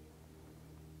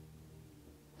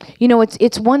 You know,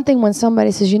 it's one thing when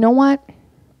somebody says, you know what?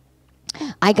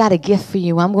 I got a gift for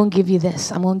you. I'm going to give you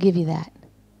this. I'm going to give you that.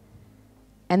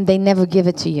 And they never give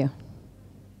it to you.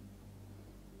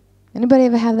 Anybody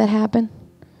ever have that happen?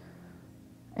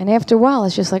 And after a while,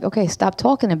 it's just like, okay, stop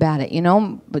talking about it,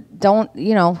 but don't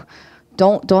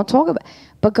talk about it.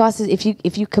 But God says,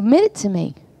 if you commit it to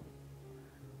me,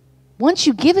 once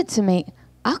you give it to me,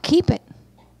 I'll keep it.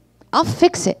 I'll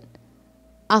fix it.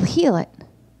 I'll heal it.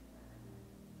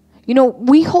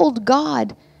 We hold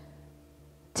God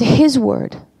to his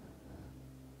word.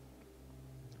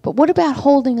 But what about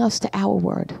holding us to our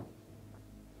word?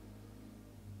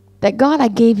 That God, I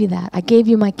gave you that. I gave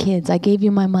you my kids. I gave you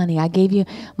my money. I gave you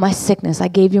my sickness. I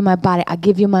gave you my body. I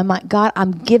give you my mind. God,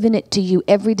 I'm giving it to you,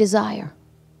 every desire.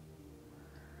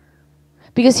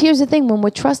 Because here's the thing, when we're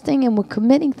trusting and we're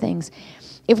committing things,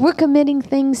 if we're committing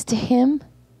things to him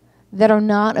that are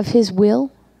not of his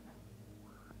will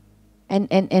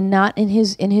and not in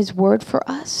his word for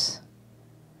us,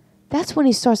 that's when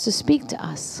he starts to speak to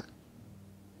us.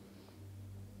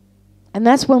 And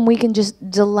that's when we can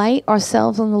just delight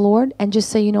ourselves in the Lord and just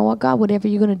say, you know what, God, whatever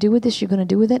you're going to do with this, you're going to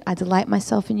do with it. I delight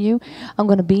myself in you. I'm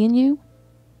going to be in you.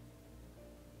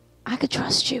 I could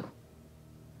trust you.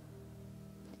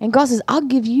 And God says, I'll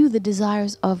give you the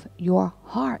desires of your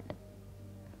heart.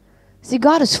 See,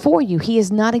 God is for you. He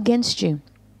is not against you.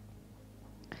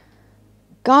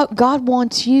 God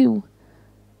wants you.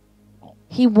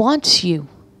 He wants you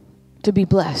to be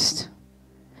blessed.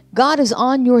 God is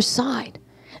on your side.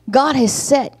 God has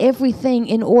set everything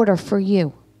in order for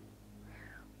you.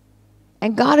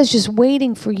 And God is just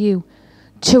waiting for you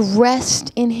to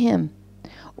rest in him.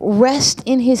 Rest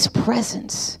in his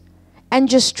presence. And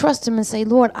just trust him and say,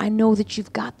 Lord, I know that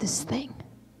you've got this thing.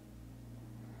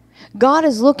 God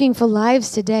is looking for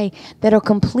lives today that are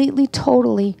completely,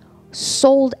 totally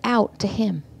sold out to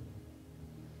him.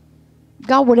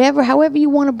 God, however you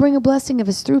want to bring a blessing, if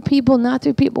it's through people, not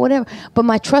through people, whatever. But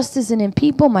my trust isn't in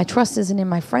people. My trust isn't in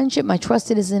my friendship. My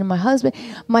trust isn't in my husband.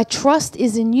 My trust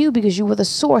is in you because you were the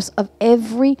source of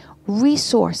every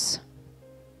resource.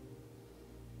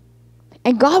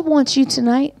 And God wants you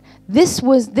tonight. This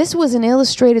was an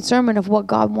illustrated sermon of what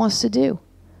God wants to do.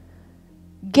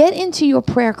 Get into your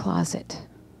prayer closet.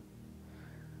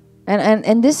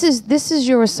 And this is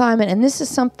your assignment, and this is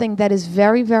something that is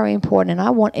very, very important, and I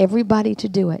want everybody to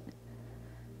do it.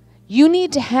 You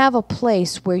need to have a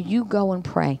place where you go and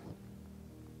pray.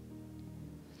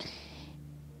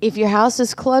 If your house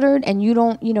is cluttered and you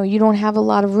don't have a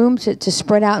lot of room to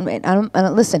spread out,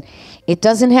 and listen, it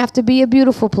doesn't have to be a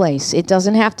beautiful place. It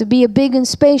doesn't have to be a big and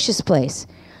spacious place.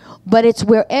 But it's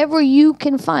wherever you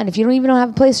can find. If you don't even have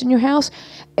a place in your house,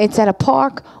 it's at a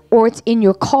park or it's in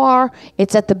your car,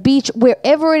 it's at the beach,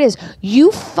 wherever it is.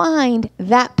 You find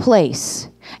that place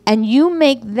and you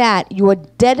make that your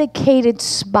dedicated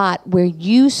spot where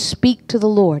you speak to the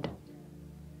Lord.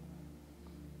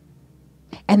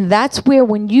 And that's where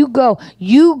when you go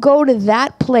to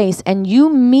that place and you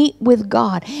meet with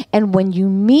God. And when you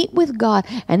meet with God,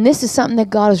 and this is something that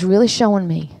God is really showing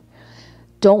me,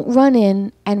 don't run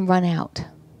in and run out.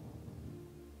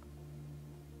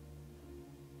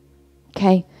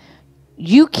 Okay?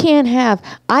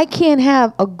 I can't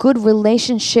have a good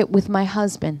relationship with my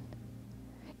husband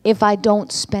if I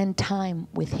don't spend time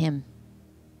with him.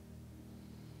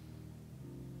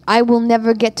 I will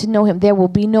never get to know him. There will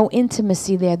be no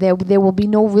intimacy there. There will be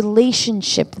no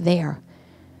relationship there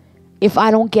if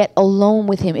I don't get alone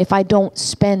with him, if I don't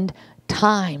spend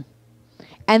time.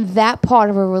 And that part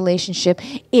of a relationship,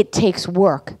 it takes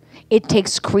work. It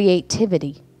takes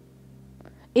creativity.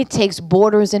 It takes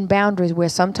borders and boundaries where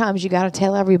sometimes you got to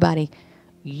tell everybody,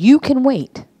 you can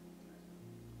wait,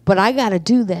 but I got to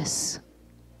do this.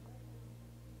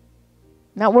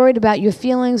 Not worried about your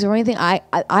feelings or anything. I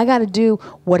got to do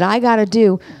what I got to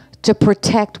do to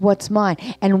protect what's mine.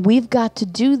 And we've got to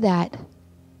do that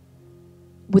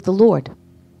with the Lord.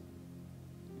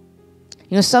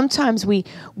 You know, sometimes we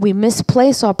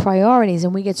misplace our priorities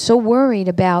and we get so worried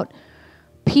about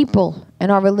people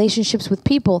and our relationships with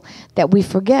people that we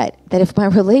forget that if my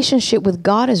relationship with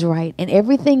God is right and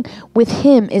everything with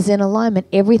Him is in alignment,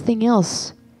 everything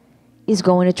else is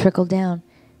going to trickle down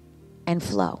and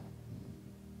flow.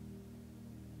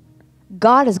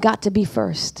 God has got to be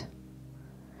first.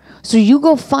 So you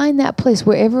go find that place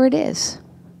wherever it is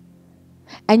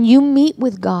and you meet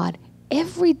with God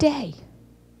every day.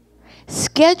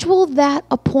 Schedule that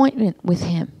appointment with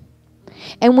Him.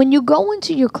 And when you go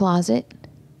into your closet,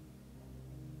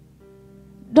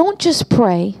 don't just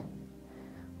pray,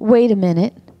 wait a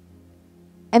minute,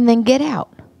 and then get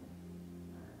out.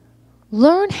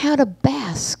 Learn how to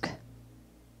bask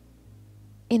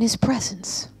in His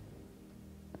presence.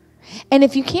 And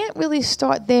if you can't really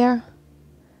start there,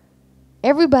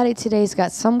 everybody today's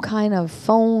got some kind of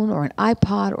phone or an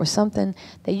iPod or something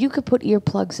that you could put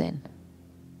earplugs in.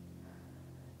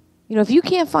 You know, if you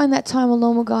can't find that time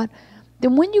alone with God,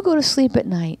 then when you go to sleep at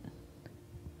night,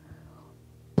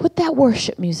 put that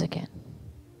worship music in.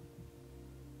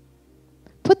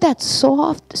 Put that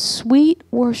soft, sweet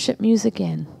worship music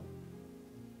in.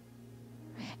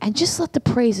 And just let the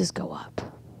praises go up.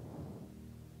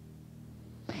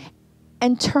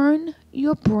 And turn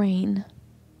your brain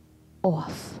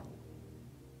off.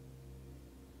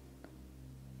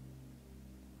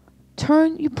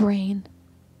 Turn your brain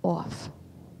off.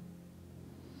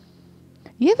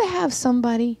 You ever have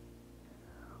somebody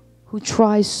who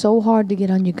tries so hard to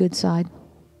get on your good side?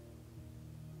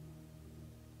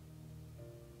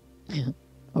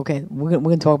 Okay, we're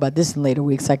going to talk about this in later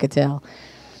weeks, I could tell.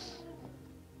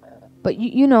 But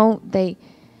you know, they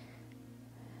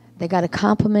got to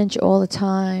compliment you all the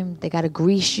time. They got to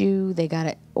grease you. They got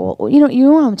to, you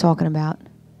know what I'm talking about.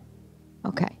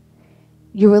 Okay.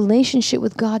 Your relationship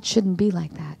with God shouldn't be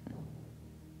like that.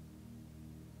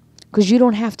 Because you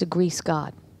don't have to grease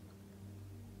God.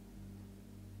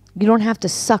 You don't have to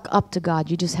suck up to God.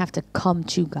 You just have to come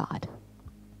to God.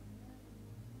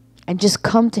 And just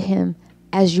come to Him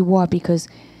as you are, because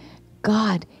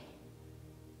God,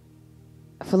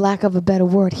 for lack of a better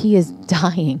word, He is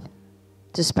dying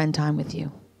to spend time with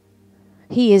you.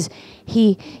 He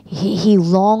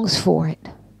longs for it.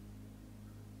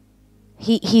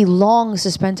 He longs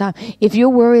to spend time. If you're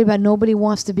worried about nobody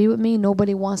wants to be with me,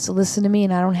 nobody wants to listen to me,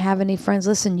 and I don't have any friends,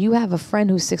 listen, you have a friend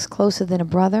who sticks closer than a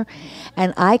brother,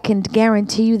 and I can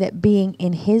guarantee you that being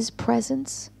in His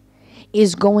presence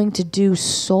is going to do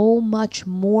so much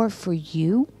more for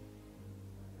you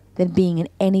than being in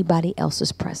anybody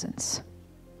else's presence.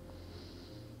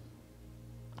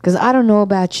 Because I don't know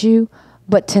about you,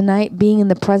 but tonight being in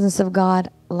the presence of God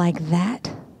like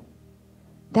that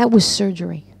was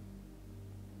surgery.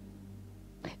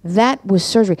 That was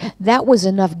surgery. That was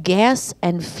enough gas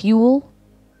and fuel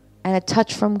and a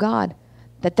touch from God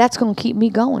that's going to keep me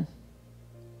going.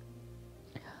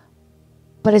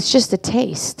 But it's just a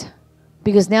taste.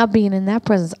 Because now being in that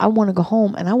presence, I want to go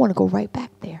home and I want to go right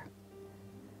back there.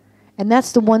 And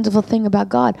that's the wonderful thing about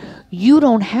God. You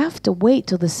don't have to wait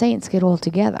till the saints get all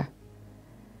together.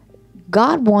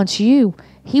 God wants you.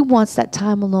 He wants that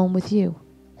time alone with you.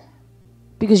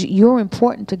 Because you're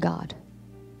important to God.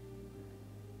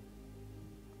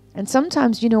 And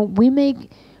sometimes, you know, we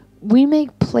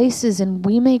make places and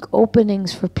we make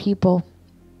openings for people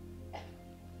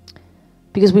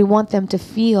because we want them to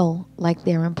feel like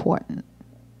they're important.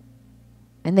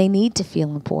 And they need to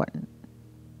feel important.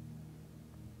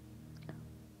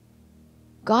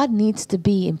 God needs to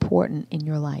be important in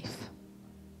your life.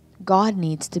 God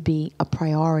needs to be a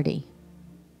priority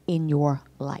in your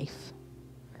life.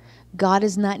 God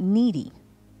is not needy.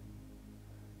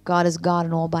 God is God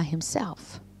and all by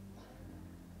Himself.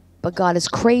 But God is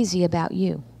crazy about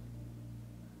you.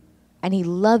 And He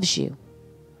loves you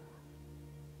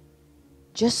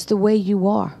just the way you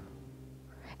are.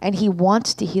 And He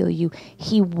wants to heal you.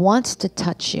 He wants to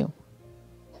touch you.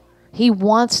 He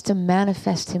wants to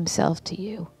manifest Himself to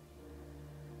you.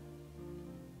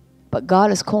 But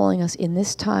God is calling us in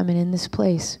this time and in this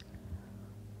place.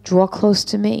 Draw close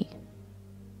to me,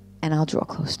 and I'll draw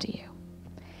close to you.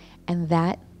 And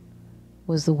that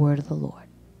was the word of the Lord.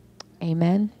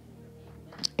 Amen.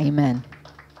 Amen.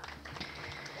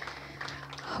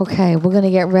 Okay, we're going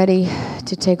to get ready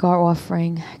to take our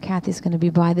offering. Kathy's going to be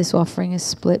by. This offering is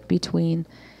split between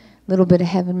a little bit of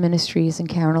Heaven Ministries and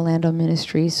Karen Orlando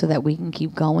Ministries so that we can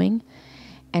keep going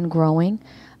and growing.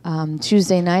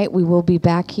 Tuesday night, we will be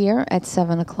back here at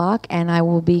 7 o'clock, and I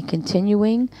will be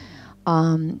continuing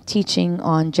teaching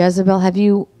on Jezebel. Have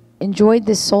you enjoyed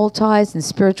this soul ties and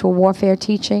spiritual warfare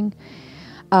teaching?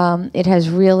 It has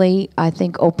really, I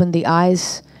think, opened the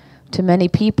eyes to many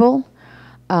people.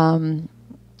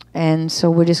 And so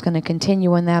we're just going to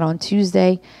continue on that on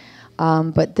Tuesday.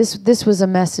 But this was a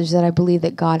message that I believe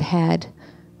that God had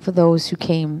for those who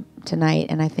came tonight,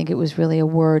 and I think it was really a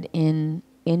word in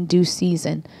due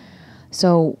season.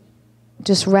 So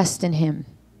just rest in Him.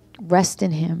 Rest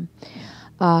in Him.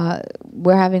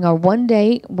 We're having our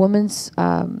one-day women's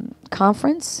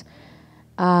conference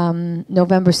Saturday,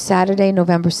 November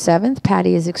 7th.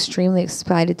 Patty is extremely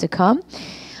excited to come.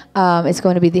 It's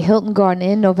going to be the Hilton Garden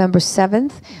Inn, November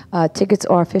 7th. Tickets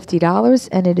are $50,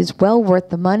 and it is well worth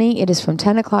the money. It is from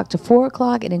 10 o'clock to 4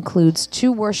 o'clock. It includes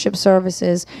 2 worship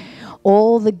services,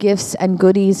 all the gifts and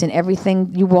goodies and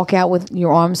everything. You walk out with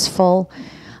your arms full,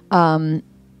 your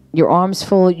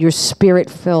spirit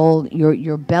filled,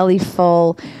 your belly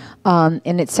full.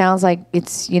 And it sounds like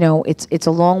it's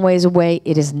a long ways away.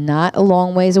 It is not a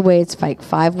long ways away. It's like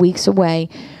 5 weeks away.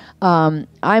 I'm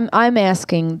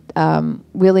asking,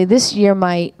 really this year,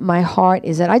 my heart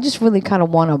is that I just really kind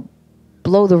of want to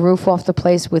blow the roof off the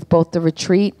place with both the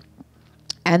retreat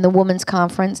and the women's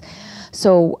conference.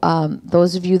 So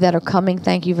those of you that are coming,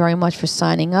 thank you very much for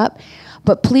signing up.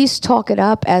 But please talk it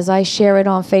up as I share it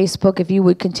on Facebook. If you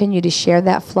would continue to share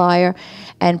that flyer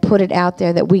and put it out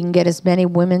there that we can get as many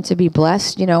women to be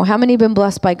blessed. You know, how many have been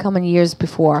blessed by coming years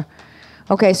before?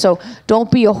 Okay, so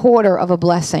don't be a hoarder of a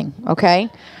blessing, okay?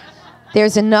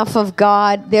 There's enough of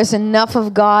God. There's enough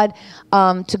of God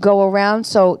to go around.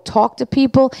 So talk to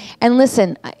people. And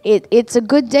listen, it's a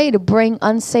good day to bring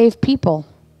unsaved people.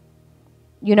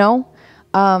 You know?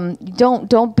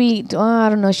 Don't be, I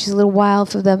don't know, she's a little wild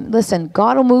for them. Listen,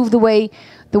 God will move the way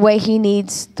he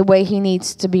needs to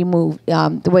be moved,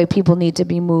 the way people need to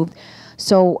be moved.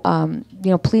 So,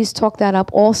 please talk that up.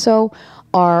 Also,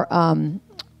 our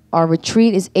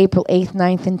retreat is April 8th,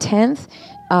 9th, and 10th.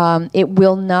 It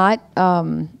will not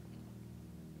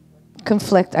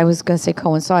conflict. I was going to say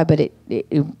coincide, but it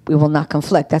will not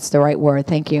conflict. That's the right word.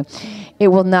 Thank you. It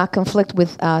will not conflict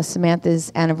with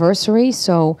Samantha's anniversary.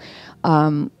 So,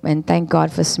 and thank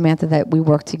God for Samantha that we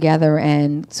work together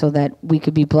and so that we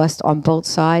could be blessed on both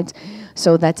sides.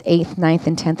 So that's 8th, 9th,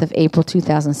 and 10th of April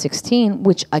 2016,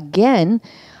 which again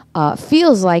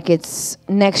feels like it's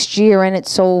next year and it's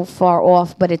so far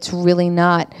off, but it's really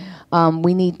not.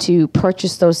 We need to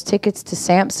purchase those tickets to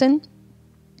Samson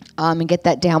and get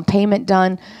that down payment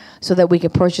done so that we can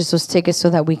purchase those tickets so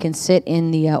that we can sit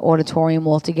in the auditorium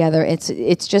all together. It's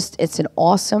an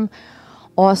awesome,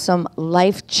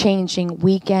 life-changing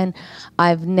weekend.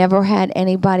 I've never had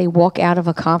anybody walk out of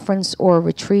a conference or a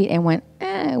retreat and went,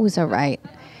 it was all right.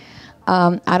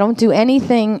 I don't do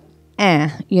anything,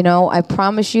 I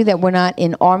promise you that we're not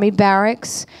in army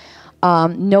barracks,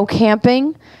 no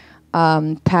camping.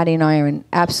 Patty and I are in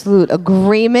absolute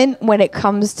agreement when it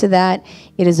comes to that.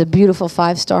 It is a beautiful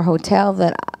 5-star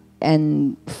hotel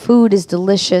and food is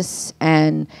delicious,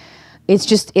 and it's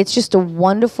just a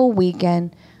wonderful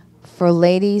weekend for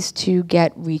ladies to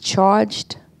get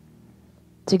recharged,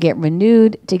 to get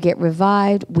renewed, to get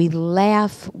revived. We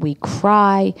laugh, we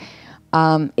cry.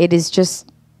 It is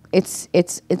just it's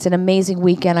an amazing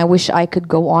weekend. I wish I could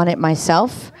go on it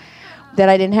myself, that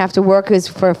I didn't have to work, because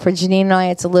for Janine and I,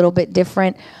 it's a little bit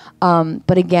different.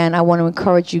 But again, I want to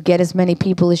encourage you, get as many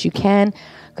people as you can,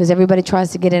 because everybody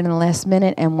tries to get in the last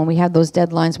minute, and when we have those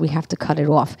deadlines, we have to cut it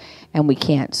off, and we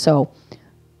can't. So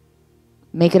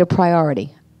make it a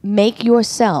priority. Make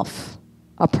yourself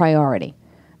a priority.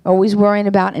 Always worrying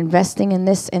about investing in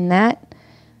this and that.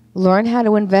 Learn how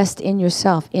to invest in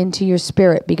yourself, into your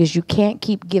spirit, because you can't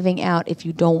keep giving out if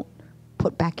you don't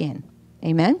put back in.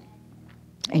 Amen?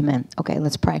 Amen. Okay,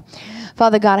 let's pray.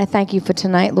 Father God, I thank you for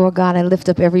tonight. Lord God, I lift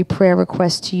up every prayer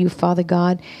request to you, Father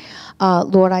God.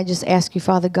 Lord, I just ask you,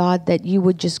 Father God, that you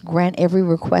would just grant every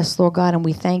request, Lord God, and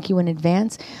we thank you in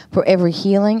advance for every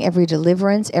healing, every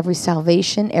deliverance, every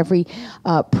salvation, every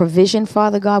provision,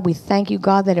 Father God. We thank you,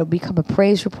 God, that it will become a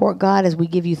praise report, God, as we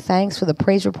give you thanks for the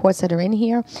praise reports that are in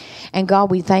here. And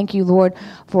God, we thank you, Lord,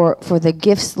 for the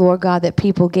gifts, Lord God, that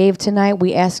people gave tonight.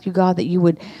 We ask you, God, that you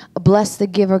would bless the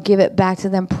giver, give it back to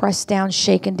them, pressed down,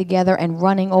 shaken together, and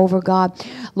running over, God.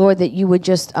 Lord, that you would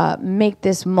just make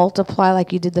this multiply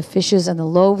like you did the fishes and the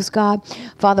loaves, God.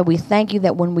 Father, we thank you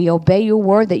that when we obey your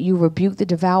word, that you rebuke the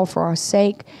devourer for our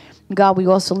sake. God, we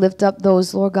also lift up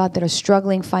those, Lord God, that are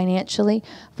struggling financially.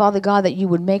 Father God, that you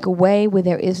would make a way where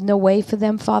there is no way for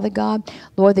them, Father God.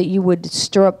 Lord, that you would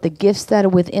stir up the gifts that are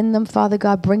within them, Father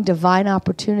God. Bring divine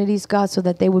opportunities, God, so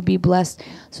that they would be blessed,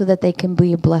 so that they can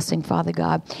be a blessing, Father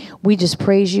God. We just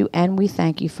praise you and we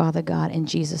thank you, Father God, in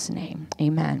Jesus' name.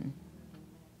 Amen.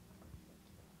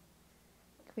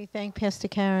 We thank Pastor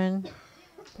Karen.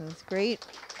 That was great.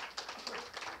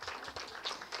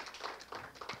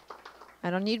 I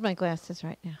don't need my glasses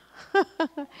right now.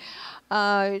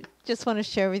 Just want to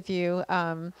share with you,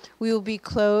 we will be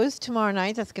closed tomorrow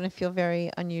night. That's going to feel very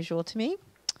unusual to me.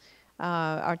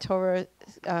 Our Torah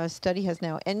study has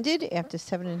now ended after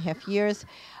 7.5 years,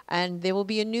 and there will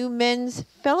be a new men's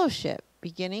fellowship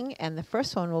beginning, and the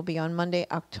first one will be on Monday,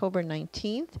 October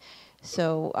 19th.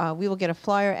 So we will get a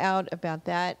flyer out about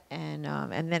that, and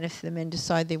then if the men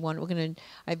decide they want, we're going to,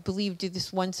 I believe, do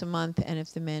this once a month, and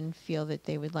if the men feel that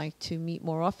they would like to meet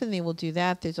more often, they will do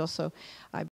that. There's also, I